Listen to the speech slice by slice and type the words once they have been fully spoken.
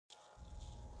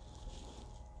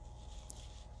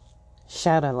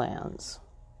Shadowlands.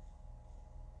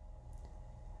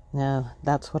 Now,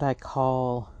 that's what I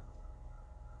call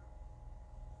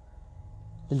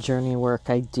the journey work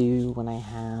I do when I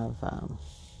have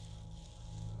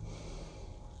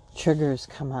triggers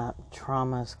come up,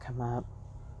 traumas come up,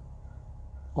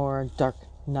 or dark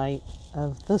night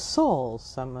of the soul.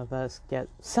 Some of us get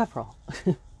several.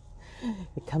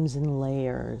 It comes in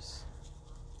layers.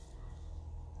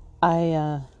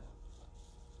 I'm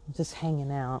just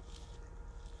hanging out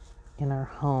in our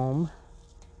home,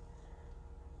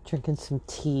 drinking some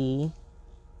tea,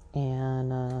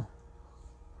 and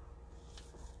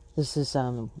this is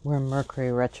we're in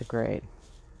Mercury retrograde,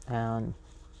 and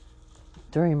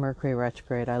during Mercury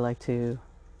retrograde I like to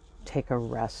take a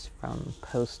rest from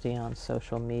posting on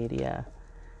social media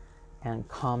and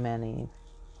commenting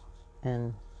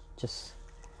and just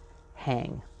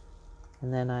hang.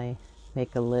 And then I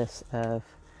make a list of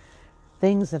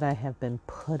things that I have been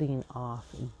putting off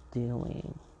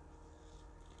doing.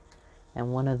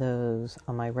 And one of those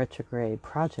on my retrograde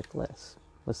project list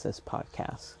was this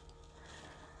podcast.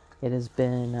 It has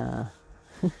been, I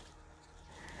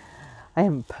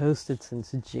haven't posted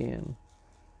since June.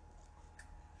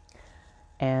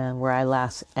 And where I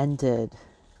last ended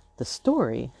the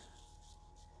story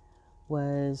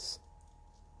was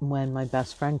when my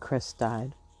best friend Chris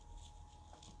died.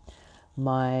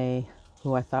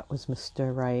 Who I thought was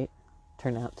Mr. Right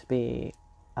turned out to be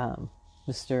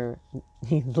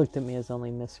he looked at me as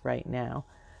only Miss Right now.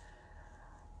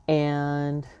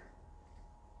 And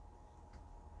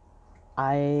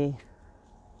I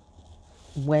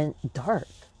went dark.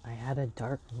 I had a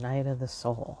dark night of the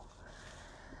soul.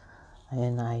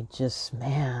 And I just,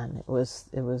 man, it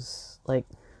was like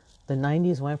the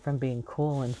 90s went from being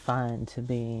cool and fun to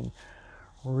being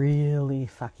really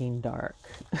fucking dark.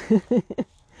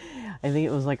 I think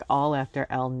it was like all after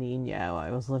El Nino.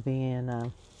 I was living in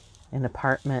an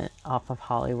apartment off of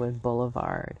Hollywood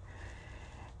Boulevard.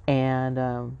 And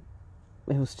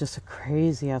it was just a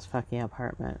crazy ass fucking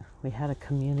apartment. We had a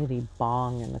community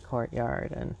bong in the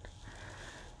courtyard. And,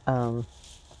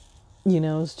 it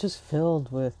was just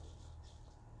filled with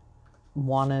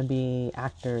wannabe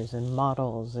actors and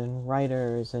models and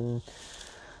writers and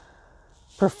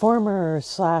performers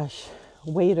slash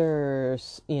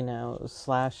waiters,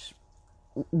 slash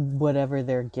whatever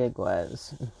their gig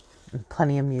was.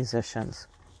 Plenty of musicians.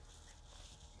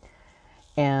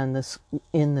 And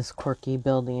in this quirky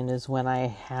building is when I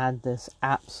had this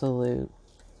absolute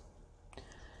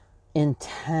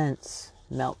intense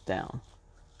meltdown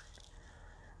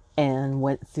and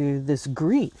went through this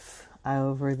grief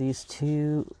over these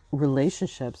two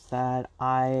relationships that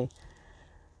I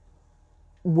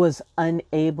was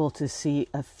unable to see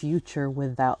a future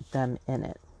without them in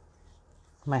it.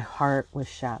 My heart was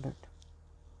shattered.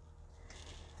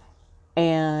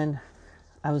 And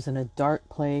I was in a dark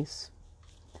place,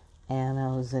 and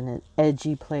I was in an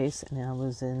edgy place, and I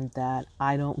was in that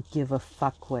I don't give a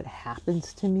fuck what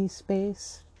happens to me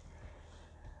space.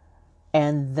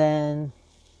 And then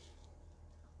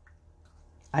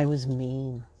I was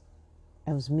mean.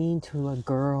 I was mean to a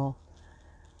girl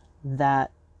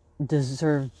that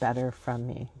deserved better from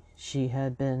me. She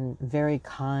had been very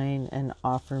kind and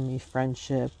offered me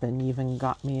friendship and even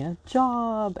got me a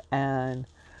job. And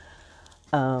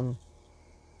I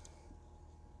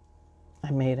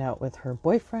made out with her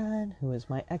boyfriend, who was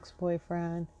my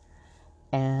ex-boyfriend.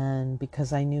 And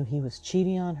because I knew he was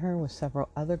cheating on her with several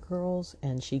other girls,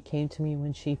 and she came to me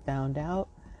when she found out,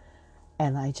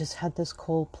 and I just had this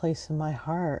cold place in my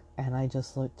heart, and I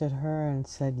just looked at her and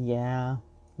said, yeah,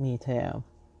 me too.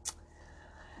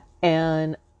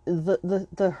 And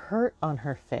the hurt on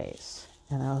her face,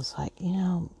 and I was like,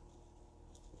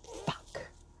 fuck.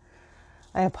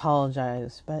 I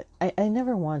apologize, but I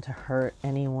never want to hurt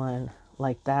anyone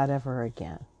like that ever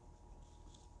again.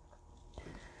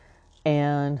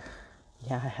 And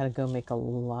yeah, I had to go make a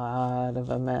lot of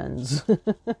amends.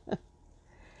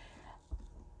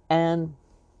 And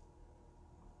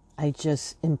I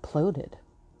just imploded.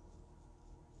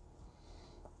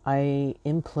 I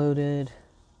imploded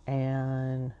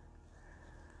and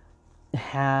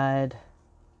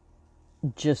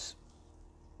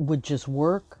would just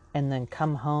work and then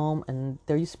come home. And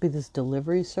there used to be this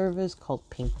delivery service called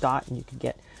Pink Dot, and you could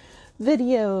get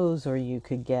videos, or you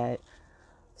could get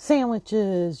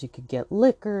sandwiches, you could get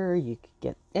liquor, you could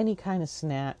get any kind of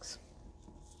snacks.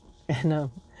 And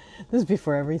this is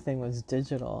before everything was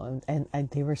digital, and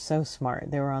they were so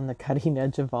smart. They were on the cutting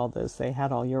edge of all this. They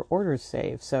had all your orders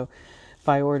saved. So if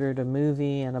I ordered a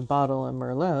movie and a bottle of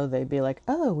Merlot, they'd be like,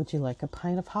 oh, would you like a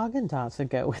pint of Haagen-Dazs to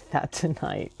go with that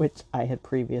tonight? Which I had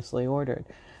previously ordered.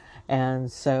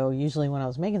 And so usually when I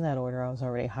was making that order, I was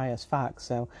already high as fuck.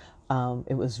 So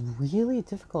it was really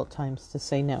difficult times to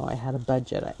say no. I had a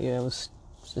budget. I was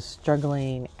a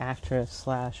struggling actress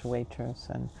slash waitress,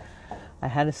 and I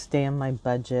had to stay on my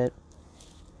budget.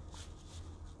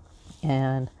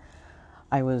 And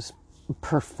I was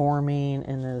performing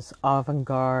in this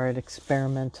avant-garde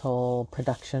experimental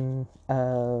production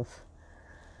of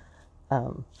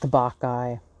the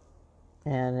Bacchae,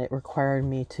 and it required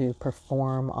me to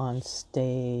perform on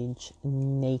stage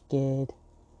naked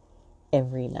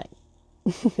every night,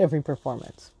 every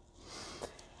performance.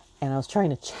 And I was trying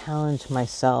to challenge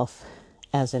myself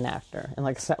as an actor. And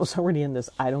like I said, I was already in this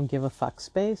I don't give a fuck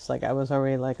space. Like I was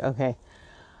already like, okay,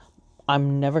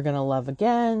 I'm never going to love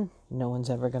again. No one's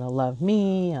ever going to love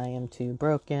me. I am too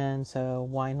broken. So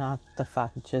why not the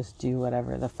fuck just do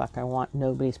whatever the fuck I want?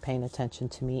 Nobody's paying attention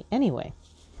to me anyway.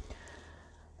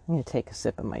 I'm going to take a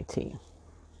sip of my tea.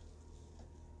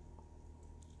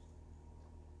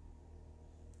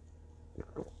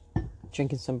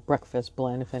 Drinking some breakfast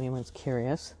blend if anyone's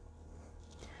curious.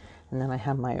 And then I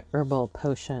have my herbal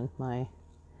potion, my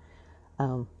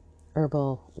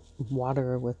herbal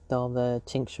water with all the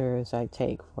tinctures I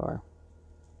take for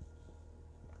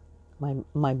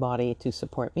my body to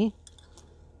support me.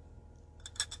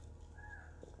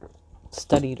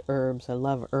 Studied herbs. I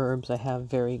love herbs. I have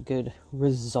very good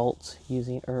results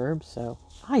using herbs, so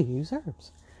I use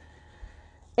herbs.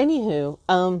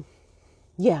 Anywho,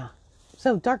 yeah.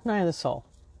 So Dark Night of the Soul.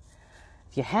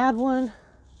 If you had one,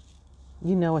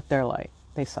 you know what they're like.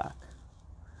 They suck.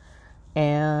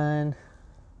 And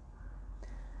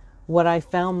what I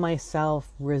found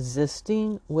myself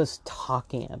resisting was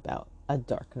talking about a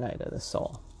Dark Night of the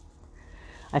Soul.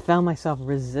 I found myself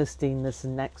resisting this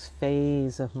next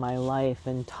phase of my life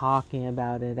and talking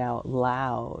about it out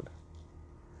loud.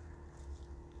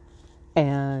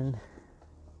 And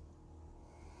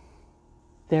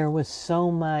there was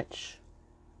so much.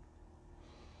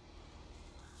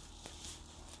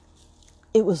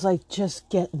 It was like just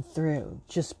getting through,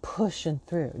 just pushing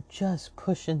through, just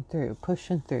pushing through,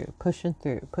 pushing through, pushing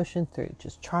through, pushing through,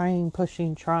 just trying,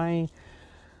 pushing, trying,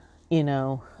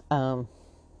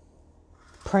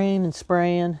 praying and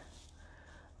spraying,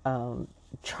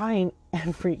 trying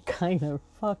every kind of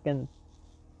fucking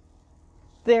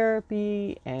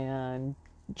therapy and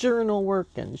journal work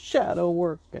and shadow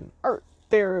work and art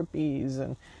therapies.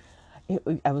 And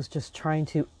I was just trying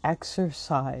to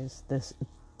exercise this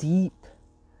deep,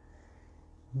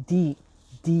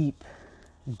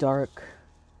 dark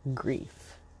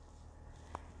grief.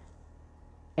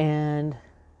 And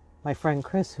my friend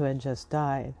Chris, who had just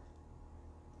died,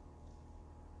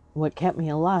 what kept me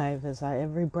alive is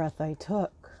every breath I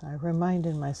took, I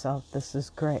reminded myself, this is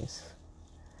grace.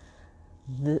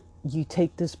 You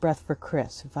take this breath for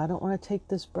Chris. If I don't want to take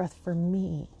this breath for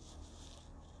me,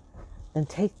 then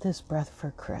take this breath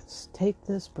for Chris. Take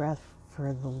this breath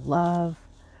for the love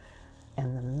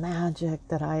and the magic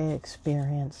that I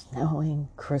experienced knowing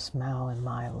Chris Mao in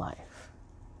my life.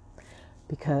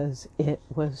 Because it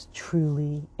was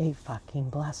truly a fucking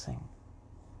blessing.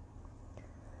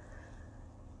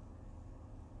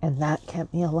 And that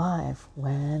kept me alive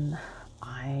when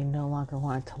I no longer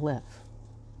wanted to live.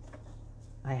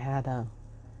 I had a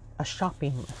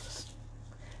shopping list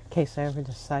in case I ever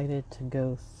decided to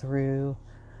go through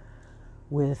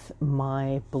with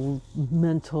my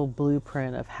mental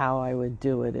blueprint of how I would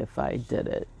do it if I did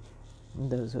it.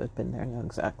 And those who have been there know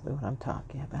exactly what I'm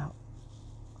talking about.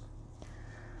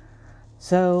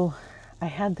 So I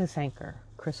had this anchor.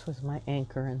 Chris was my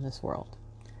anchor in this world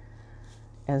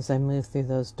as I moved through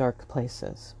those dark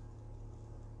places.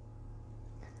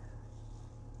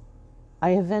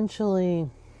 I eventually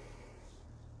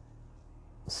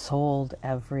sold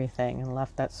everything and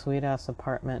left that sweet ass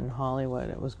apartment in Hollywood.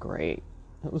 It was great.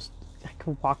 I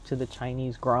could walk to the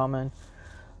Chinese ramen.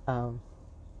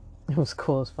 It was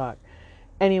cool as fuck.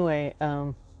 Anyway,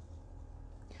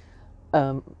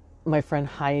 my friend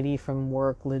Heidi from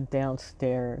work lived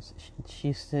downstairs. She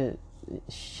used to.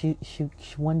 She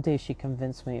one day she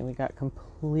convinced me. We got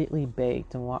completely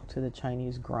baked and walked to the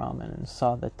Chinese ramen and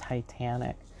saw the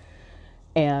Titanic.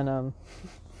 And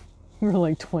we were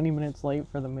like 20 minutes late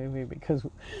for the movie because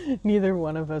neither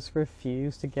one of us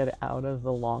refused to get out of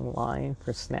the long line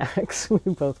for snacks. We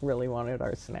both really wanted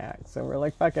our snacks. So we're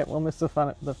like, fuck it, we'll miss the fun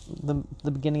at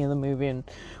the beginning of the movie and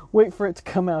wait for it to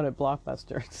come out at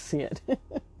Blockbuster to see it.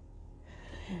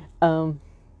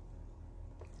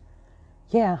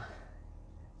 Yeah.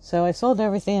 So I sold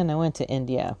everything and I went to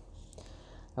India.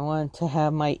 I wanted to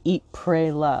have my Eat,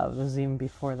 Pray, Love. It was even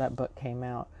before that book came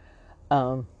out.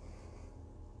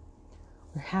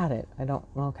 had it. I don't.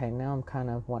 Okay, now I'm kind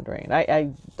of wondering.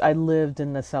 I lived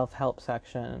in the self-help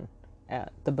section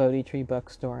at the Bodhi Tree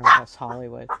bookstore in West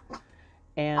Hollywood,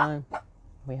 and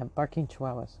we have barking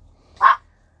chihuahuas.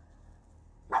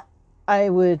 I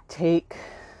would take,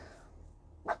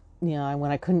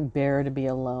 when I couldn't bear to be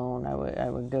alone, I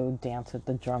would go dance at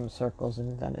the drum circles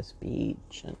in Venice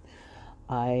Beach, and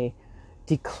I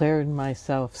declared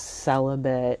myself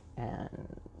celibate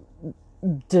and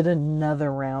did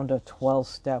another round of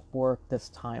 12-step work, this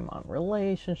time on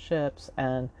relationships,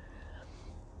 and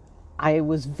I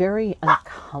was very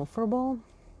uncomfortable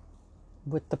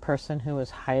with the person who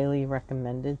was highly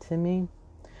recommended to me.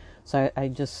 So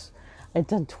I'd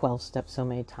done 12 steps so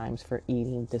many times for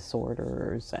eating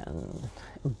disorders and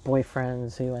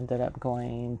boyfriends who ended up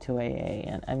going to AA.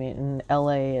 And I mean, in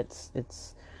LA, it's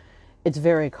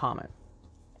very common.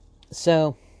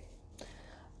 So,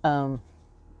 I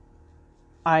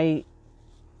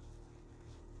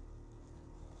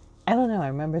don't know. I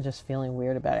remember just feeling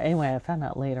weird about it. Anyway, I found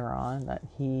out later on that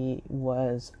he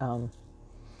was,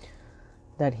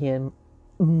 that he had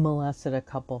molested a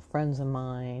couple friends of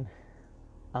mine.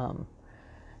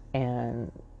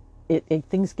 And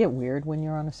things get weird when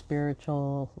you're on a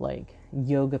spiritual, like,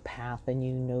 yoga path and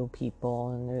you know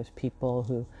people, and there's people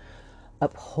who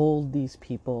uphold these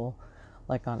people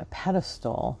like on a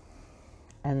pedestal,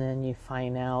 and then you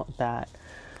find out that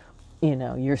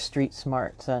your street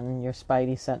smarts and your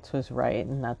spidey sense was right,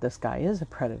 and that this guy is a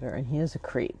predator and he is a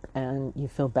creep, and you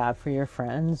feel bad for your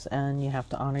friends, and you have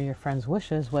to honor your friends'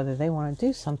 wishes whether they want to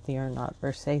do something or not,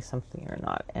 or say something or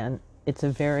not. And it's a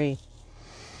very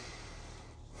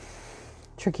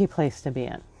tricky place to be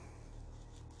in.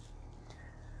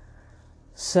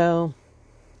 So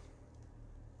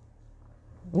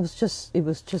it was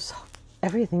just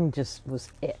everything just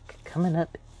was ick, coming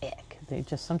up ick. They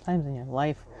just, sometimes in your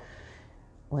life,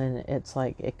 when it's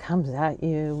like it comes at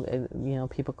you,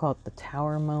 people call it the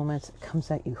tower moments. It comes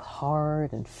at you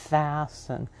hard and fast,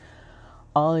 and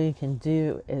all you can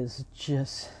do is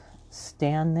just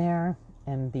stand there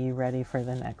and be ready for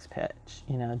the next pitch,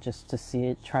 just to see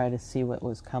it, try to see what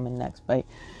was coming next by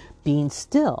being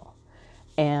still.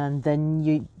 And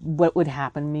then what would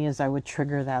happen to me is I would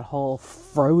trigger that whole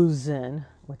frozen,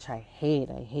 which I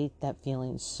hate. I hate that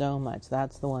feeling so much.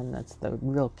 That's the one that's the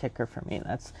real kicker for me.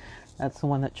 That's the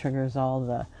one that triggers all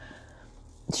the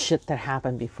shit that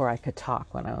happened before I could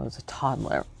talk when I was a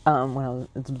toddler, when I was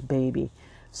a baby.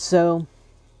 So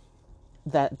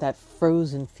that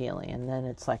frozen feeling, and then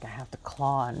it's like I have to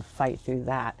claw and fight through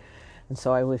that. And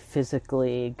so I would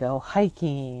physically go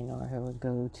hiking, or I would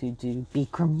go to do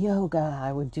Bikram yoga.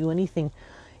 I would do anything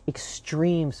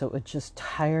extreme so it would just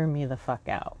tire me the fuck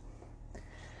out.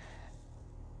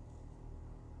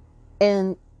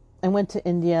 And I went to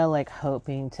India like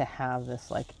hoping to have this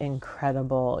like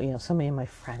incredible, so many of my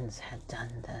friends had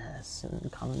done this and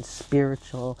gone on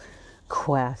spiritual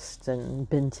quest and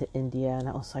been to India, and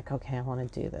I was like, okay, I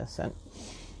want to do this. And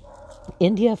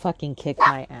India fucking kicked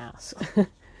my ass.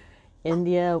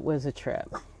 India was a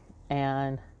trip,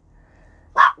 and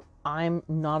I'm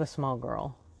not a small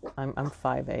girl. I'm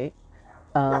 5'8".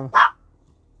 I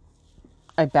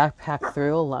backpacked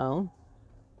through alone.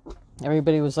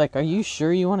 Everybody was like, are you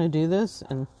sure you want to do this?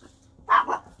 And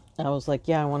I was like,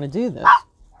 yeah, I want to do this.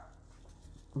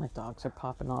 My dogs are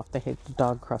popping off. They hate the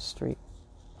dog cross street.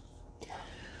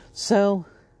 So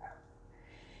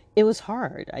it was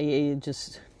hard. I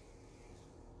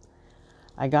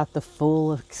got the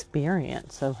full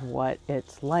experience of what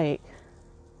it's like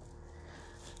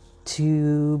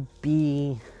to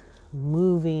be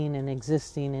moving and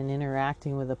existing and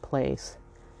interacting with a place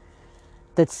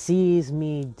that sees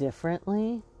me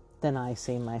differently than I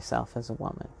see myself as a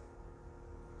woman.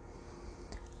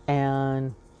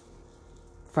 And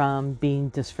from being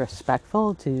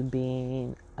disrespectful to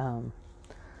being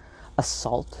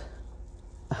assault.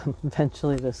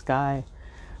 Eventually this guy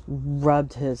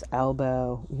rubbed his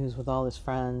elbow. He was with all his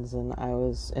friends, and I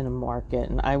was in a market,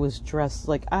 and I was dressed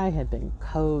like I had been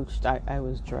coached. I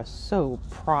was dressed so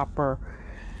proper.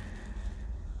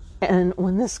 And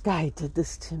when this guy did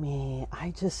this to me,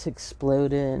 I just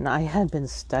exploded. And I had been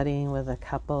studying with a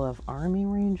couple of Army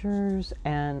Rangers,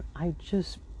 and I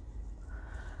just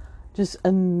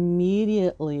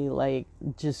immediately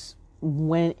just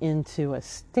went into a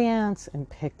stance and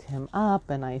picked him up,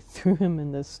 and I threw him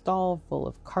in this stall full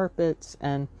of carpets,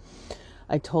 and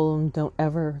I told him, don't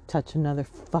ever touch another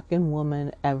fucking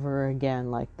woman ever again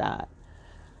like that.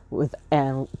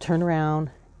 And turn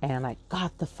around, and I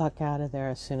got the fuck out of there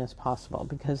as soon as possible,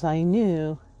 because I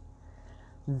knew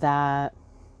that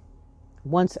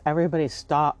once everybody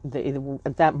stopped,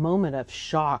 at that moment of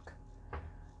shock,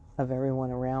 of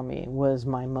everyone around me was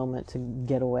my moment to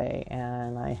get away.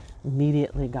 And I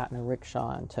immediately got in a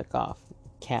rickshaw and took off,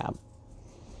 cab.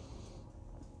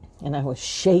 And I was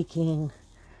shaking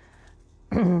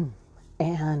and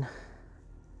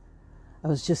I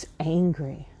was just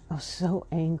angry. I was so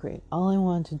angry. All I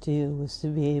wanted to do was to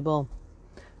be able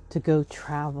to go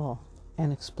travel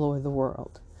and explore the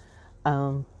world.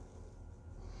 When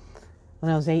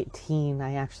I was 18,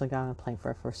 I actually got on a plane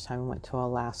for the first time and went to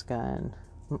Alaska.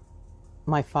 And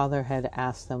my father had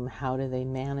asked them how do they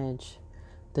manage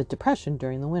the depression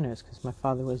during the winters, because my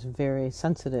father was very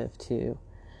sensitive to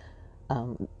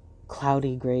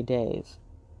cloudy gray days.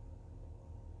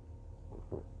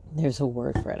 There's a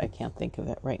word for it, I can't think of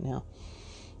it right now,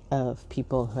 of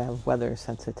people who have weather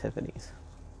sensitivities.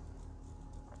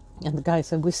 And the guy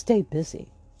said, we stay busy.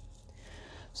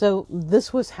 So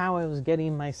this was how I was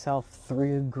getting myself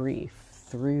through grief,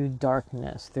 through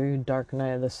darkness, through dark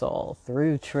night of the soul,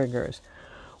 through triggers,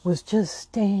 was just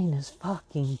staying as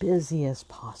fucking busy as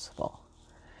possible.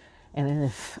 And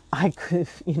if I could,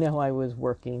 I was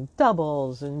working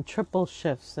doubles and triple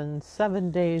shifts and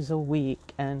 7 days a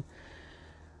week. And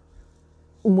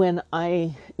when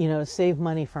I, save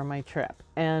money for my trip.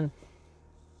 And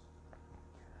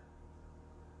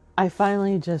I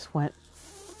finally just went,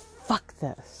 fuck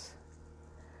this.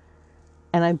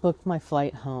 And I booked my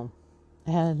flight home.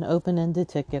 I had an open-ended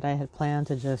ticket. I had planned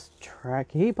to just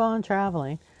keep on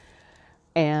traveling.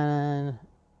 And,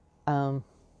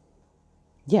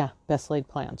 best laid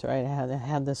plans, right? I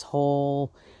had this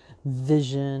whole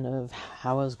vision of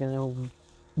how I was going to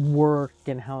work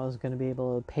and how I was going to be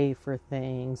able to pay for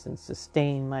things and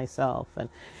sustain myself. But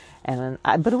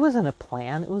it wasn't a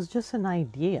plan. It was just an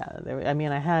idea.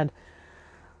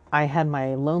 I had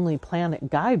my Lonely Planet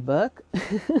guidebook,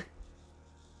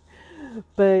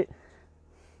 but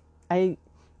it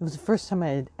was the first time I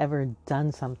had ever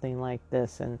done something like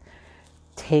this and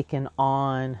taken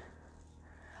on.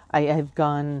 I've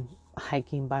gone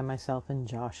hiking by myself in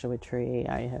Joshua Tree.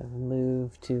 I have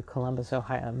moved to Columbus,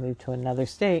 Ohio. I moved to another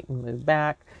state and moved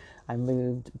back. I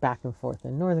moved back and forth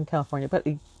in Northern California. But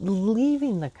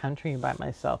leaving the country by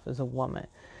myself as a woman,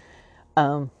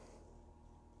 I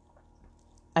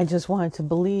just wanted to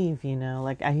believe,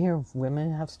 I hear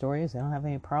women have stories, they don't have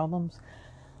any problems.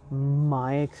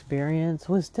 My experience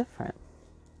was different.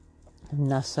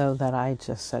 Enough so that I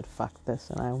just said, fuck this,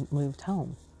 and I moved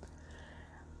home.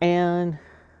 And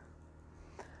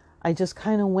I just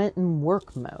kind of went in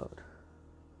work mode.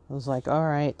 I was like, all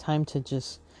right, time to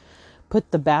just put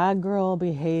the bad girl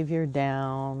behavior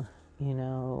down.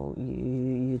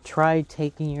 You try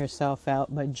taking yourself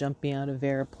out by jumping out of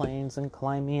airplanes and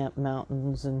climbing up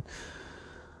mountains and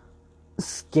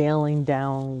scaling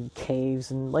down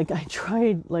caves. And I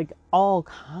tried all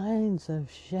kinds of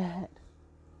shit,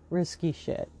 risky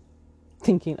shit,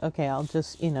 thinking, okay, I'll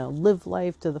just, live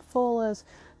life to the fullest.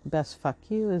 The best fuck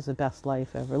you is the best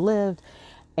life ever lived.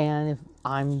 And if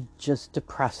I'm just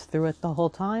depressed through it the whole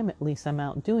time, at least I'm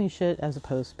out doing shit as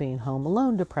opposed to being home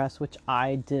alone depressed, which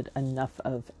I did enough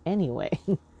of anyway.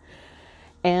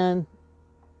 And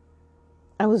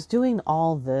I was doing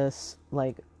all this,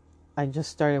 I just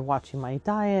started watching my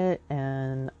diet,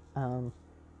 and I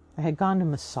had gone to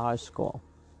massage school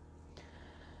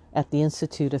at the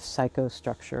Institute of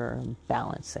Psychostructure and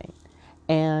Balancing.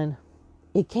 And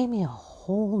it gave me a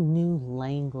whole new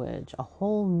language, a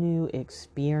whole new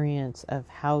experience of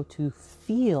how to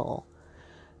feel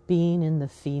being in the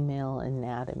female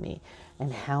anatomy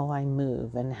and how I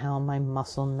move and how my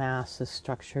muscle mass is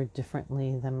structured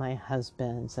differently than my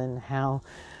husband's and how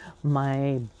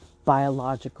my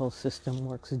biological system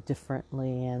works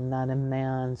differently, and that a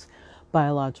man's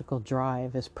biological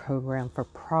drive is programmed for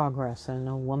progress and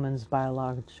a woman's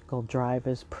biological drive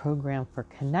is programmed for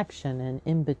connection. And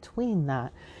in between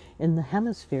that, in the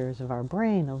hemispheres of our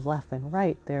brain of left and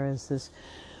right, there is this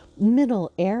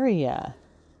middle area.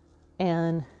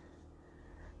 And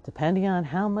depending on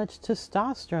how much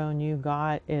testosterone you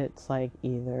got, it's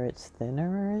either it's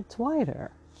thinner or it's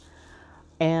wider.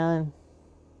 And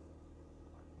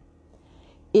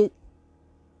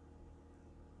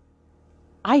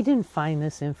I didn't find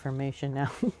this information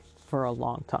out for a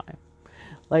long time.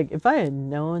 If I had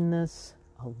known this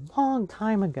a long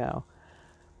time ago,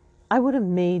 I would have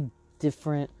made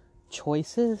different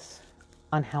choices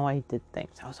on how I did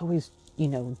things. I was always,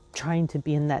 trying to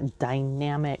be in that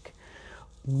dynamic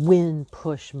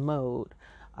win-push mode.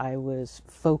 I was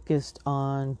focused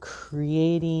on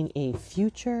creating a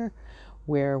future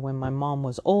where when my mom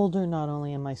was older, not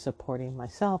only am I supporting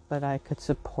myself, but I could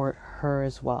support her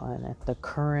as well. And at the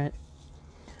current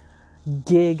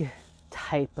gig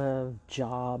type of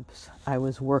jobs. I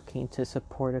was working to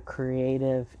support a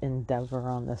creative endeavor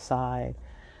on the side.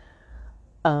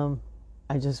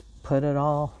 I just put it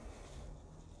all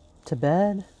to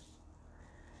bed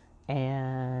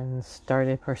and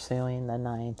started pursuing the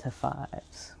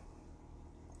 9-to-5s.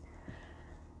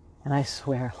 And I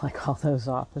swear, like all those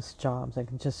office jobs, I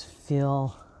could just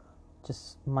feel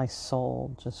just my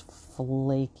soul just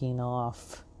flaking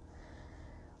off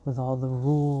with all the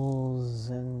rules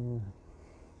and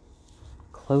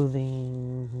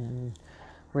clothing and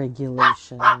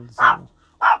regulations, and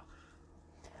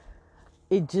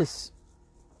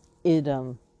it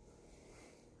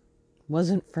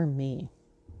wasn't for me.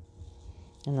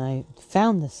 And I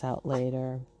found this out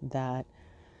later, that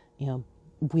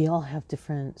we all have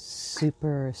different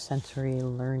super sensory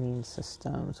learning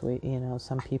systems.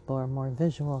 Some people are more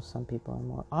visual, some people are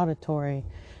more auditory,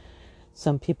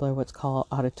 some people are what's called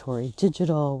auditory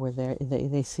digital, where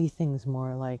they see things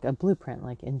more like a blueprint,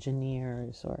 like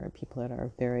engineers or people that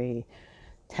are very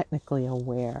technically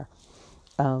aware.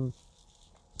 And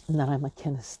then I'm a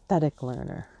kinesthetic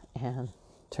learner, and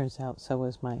turns out so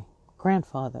was my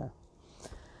grandfather.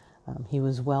 He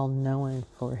was well known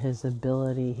for his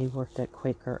ability. He worked at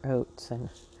Quaker Oats, and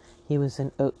he was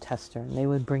an oat tester, and they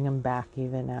would bring him back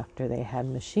even after they had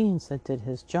machines that did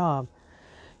his job,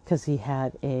 because he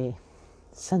had a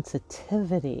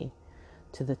sensitivity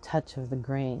to the touch of the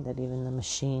grain that even the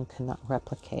machine could not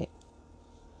replicate.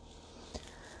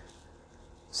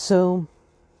 So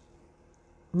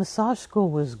massage school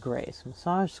was great.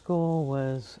 Massage school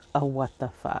was a what the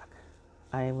fuck.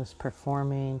 I was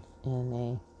performing in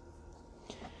a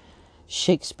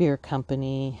Shakespeare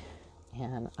company,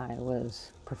 and I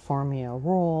was performing a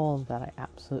role that I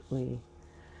absolutely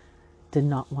did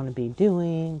not want to be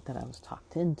doing, that I was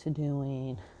talked into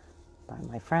doing by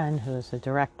my friend who is a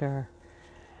director.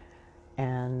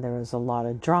 And there was a lot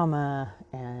of drama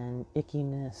and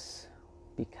ickiness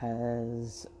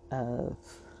because of,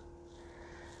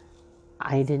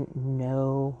 I didn't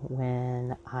know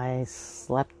when I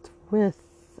slept with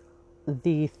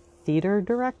the theater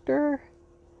director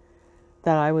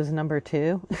that I was number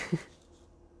 2.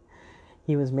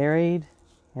 He was married,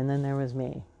 and then there was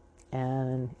me.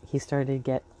 And he started to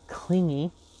get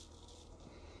clingy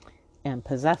and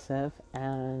possessive.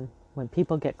 And when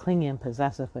people get clingy and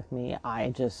possessive with me,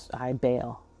 I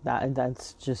bail.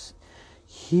 That's just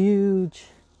huge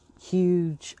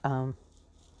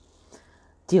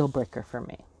deal breaker for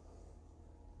me.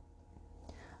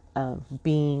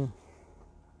 Being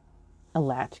a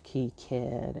latchkey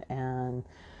kid, and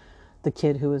the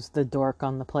kid who was the dork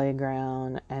on the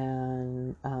playground,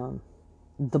 and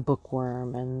the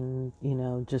bookworm, and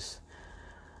just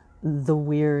the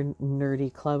weird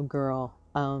nerdy club girl.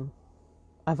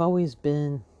 I've always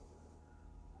been,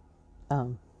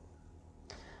 because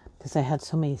I had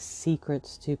so many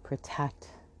secrets to protect,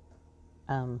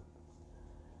 and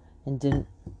didn't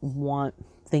want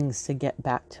things to get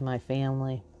back to my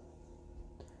family,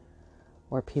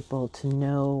 or people to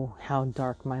know how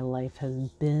dark my life has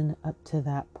been up to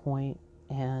that point,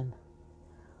 and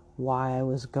why I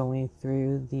was going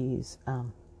through these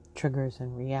triggers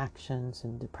and reactions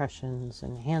and depressions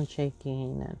and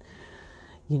handshaking. And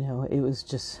it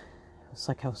was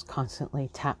like I was constantly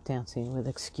tap dancing with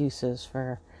excuses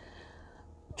for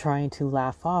trying to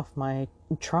laugh off my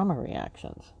trauma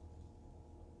reactions.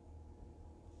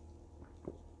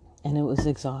 And it was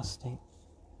exhausting.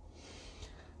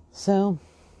 So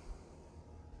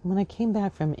when I came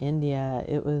back from India,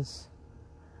 it was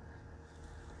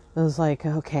like,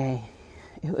 okay,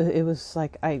 it was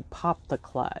like I popped the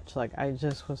clutch. Like I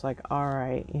just was like, all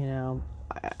right,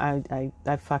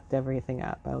 I fucked everything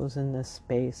up. I was in this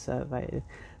space of, there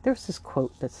was this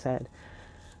quote that said,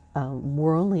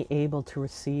 we're only able to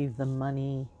receive the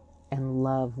money and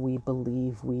love we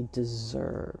believe we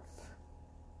deserve.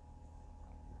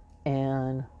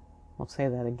 And I'll say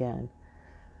that again.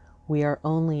 We are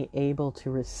only able to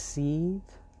receive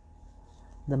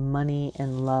the money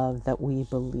and love that we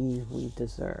believe we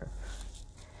deserve.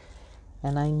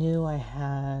 And I knew I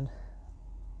had,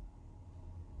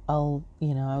 I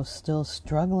was still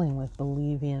struggling with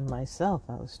believing in myself.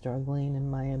 I was struggling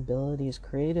in my abilities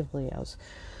creatively. I was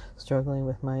struggling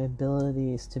with my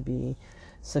abilities to be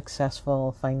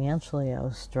successful financially. I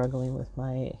was struggling with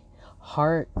my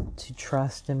heart to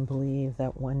trust and believe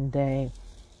that one day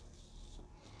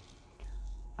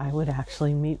I would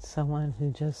actually meet someone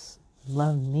who just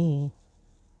loved me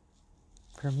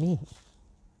for me,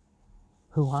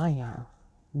 who I am,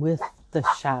 with the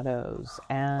shadows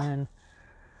and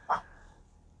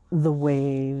the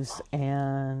waves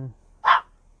and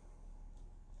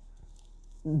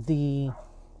the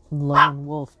lone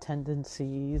wolf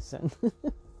tendencies. And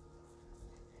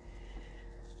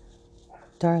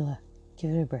Darla,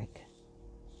 give it a break.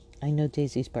 I know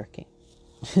Daisy's barking.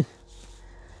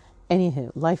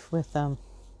 Anywho, life with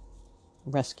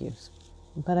rescues.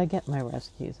 But I get my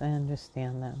rescues. I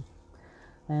understand them.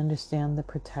 I understand the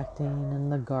protecting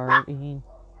and the guarding.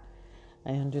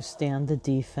 I understand the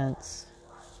defense.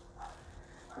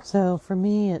 So for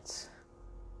me, it's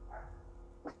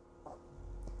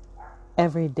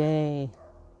every day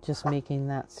just making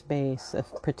that space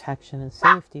of protection and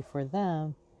safety for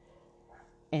them,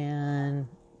 and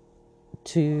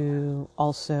to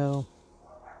also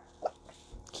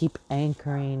keep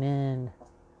anchoring in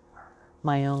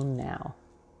my own now,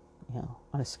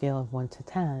 on a scale of 1 to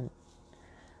 10.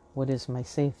 What is my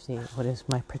safety? What is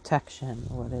my protection?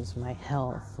 What is my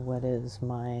health? What is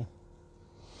my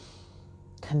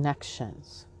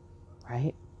connections,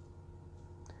 right?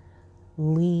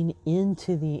 Lean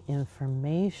into the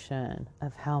information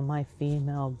of how my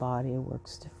female body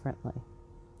works differently.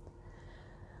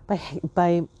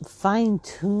 By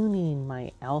fine-tuning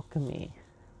my alchemy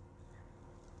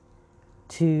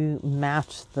to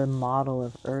match the model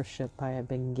of earthship I have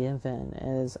been given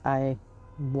as I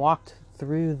walked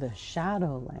through the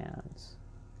Shadowlands,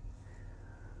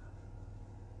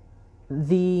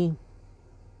 the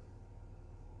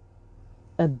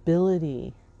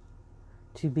ability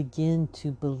to begin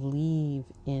to believe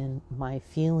in my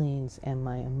feelings and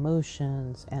my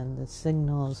emotions and the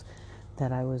signals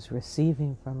that I was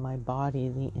receiving from my body,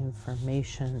 the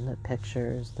information, the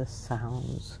pictures, the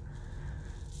sounds,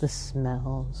 the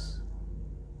smells,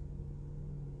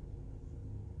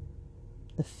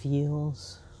 the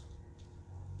feels,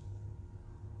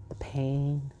 the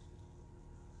pain,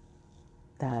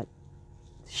 that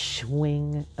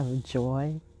swing of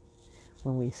joy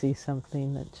when we see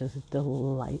something that just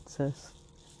delights us.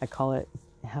 I call it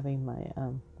having my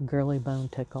girly bone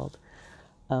tickled.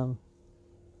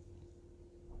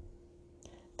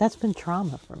 That's been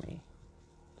trauma for me.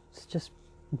 It's just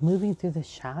moving through the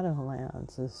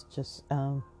Shadowlands is just,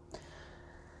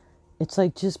 it's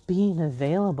like just being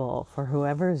available for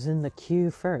whoever's in the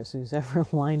queue first, who's ever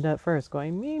lined up first,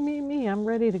 going, me, I'm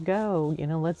ready to go.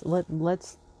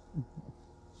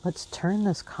 Let's turn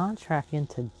this contract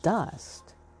into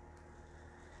dust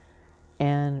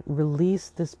and release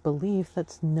this belief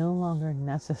that's no longer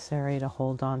necessary to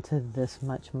hold on to this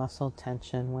much muscle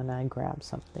tension when I grab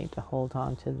something, to hold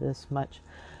on to this much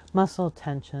muscle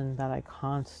tension that I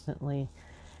constantly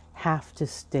have to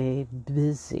stay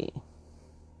busy,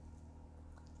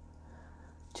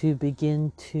 to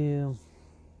begin to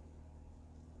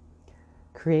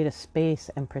create a space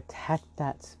and protect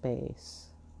that space,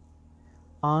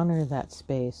 honor that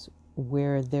space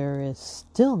where there is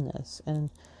stillness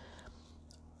and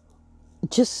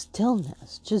just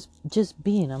stillness, just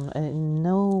being.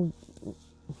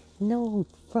 No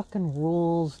fucking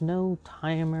rules, no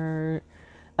timer,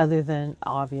 other than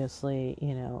obviously,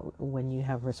 when you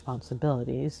have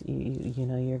responsibilities,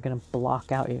 you're going to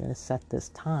block out, you're going to set this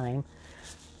time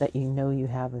that you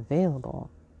have available.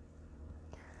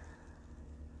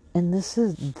 And this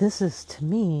is to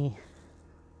me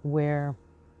where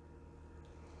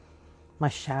my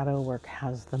shadow work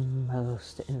has the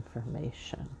most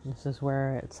information. This is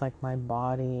where it's like my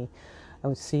body, I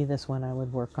would see this when I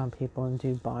would work on people and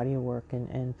do body work,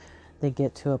 and they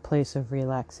get to a place of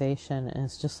relaxation, and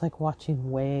it's just like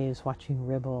watching waves, watching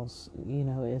ripples,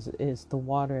 is the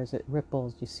water as it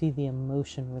ripples, you see the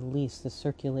emotion release, the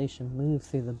circulation move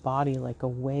through the body like a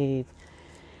wave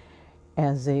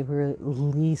as they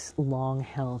release long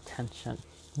held tension.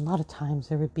 A lot of times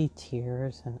there would be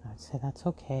tears, and I'd say that's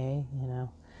okay,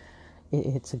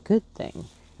 it's a good thing,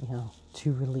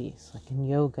 to release. Like in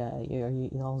yoga, you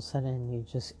all of a sudden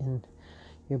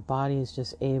your body is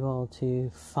just able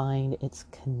to find its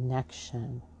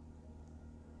connection,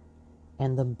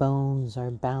 and the bones are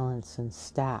balanced and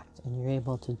stacked, and you're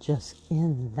able to just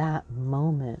in that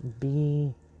moment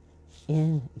be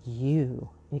in you,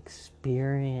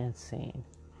 experiencing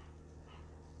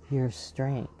your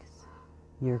strength,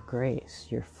 your grace,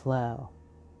 your flow.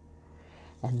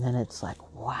 And then it's like,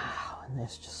 wow, and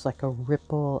there's just like a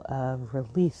ripple of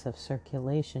release of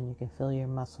circulation. You can feel your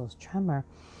muscles tremor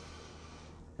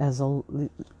as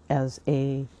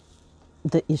the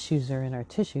issues are in our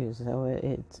tissues. So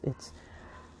it's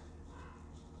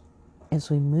as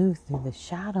we move through the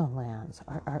Shadowlands,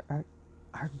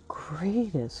 our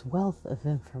greatest wealth of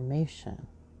information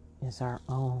is our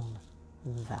own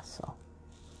vessel.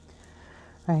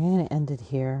 All right, I'm going to end it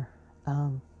here.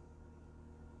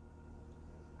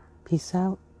 Peace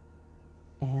out,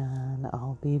 and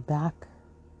I'll be back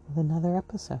with another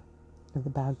episode. of the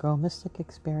Bad Girl Mystic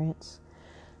experience.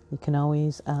 You can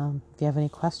always, if you have any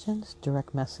questions,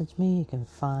 direct message me. You can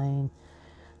find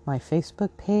my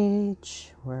Facebook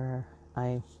page where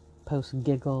I post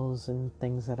giggles and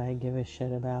things that I give a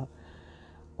shit about.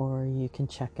 Or you can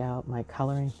check out my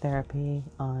coloring therapy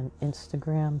on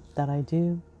Instagram that I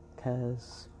do,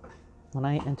 because when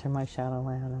I enter my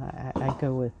Shadowland,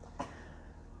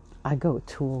 I go with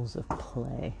tools of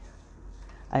play.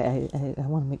 I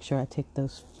want to make sure I take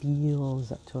those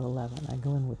feels up to 11. I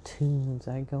go in with tunes.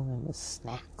 I go in with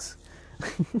snacks.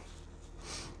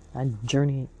 I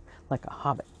journey like a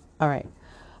hobbit. All right.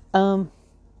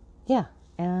 Yeah.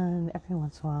 And every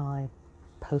once in a while I'm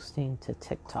posting to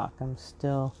TikTok. I'm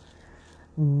still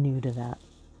new to that.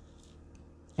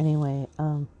 Anyway,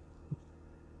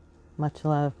 much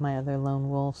love, my other lone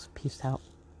wolves. Peace out.